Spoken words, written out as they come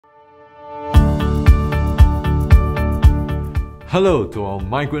Hello to our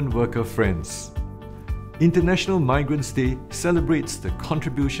migrant worker friends. International Migrants Day celebrates the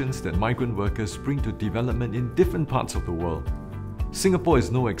contributions that migrant workers bring to development in different parts of the world. Singapore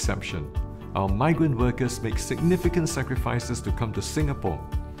is no exception. Our migrant workers make significant sacrifices to come to Singapore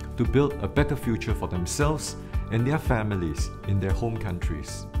to build a better future for themselves and their families in their home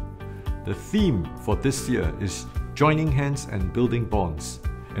countries. The theme for this year is Joining Hands and Building Bonds,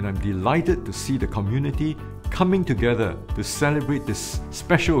 and I'm delighted to see the community coming together to celebrate this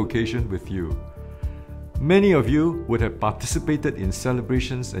special occasion with you. Many of you would have participated in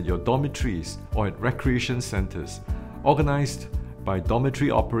celebrations at your dormitories or at recreation centres, organised by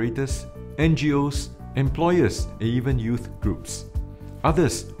dormitory operators, NGOs, employers, and even youth groups.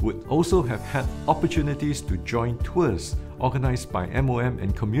 Others would also have had opportunities to join tours organised by MOM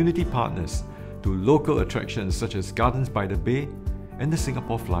and community partners to local attractions such as Gardens by the Bay and the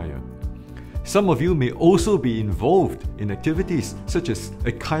Singapore Flyer. Some of you may also be involved in activities such as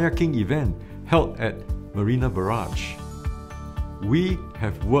a kayaking event held at Marina Barrage. We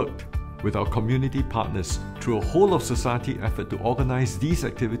have worked with our community partners through a whole of society effort to organize these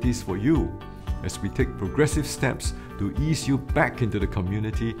activities for you as we take progressive steps to ease you back into the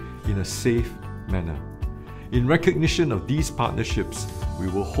community in a safe manner. In recognition of these partnerships, we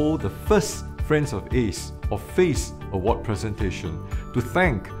will hold the first Friends of ACE or FACE award presentation to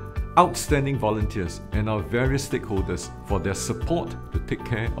thank outstanding volunteers and our various stakeholders for their support to take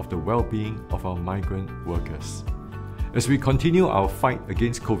care of the well-being of our migrant workers. As we continue our fight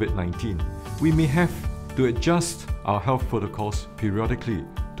against COVID-19, we may have to adjust our health protocols periodically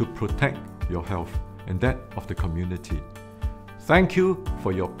to protect your health and that of the community. Thank you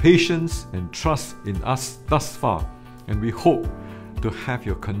for your patience and trust in us thus far, and we hope to have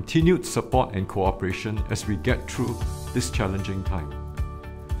your continued support and cooperation as we get through this challenging time.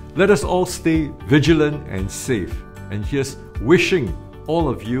 Let us all stay vigilant and safe, and here's wishing all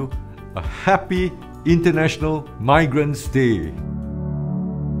of you a happy International Migrants Day.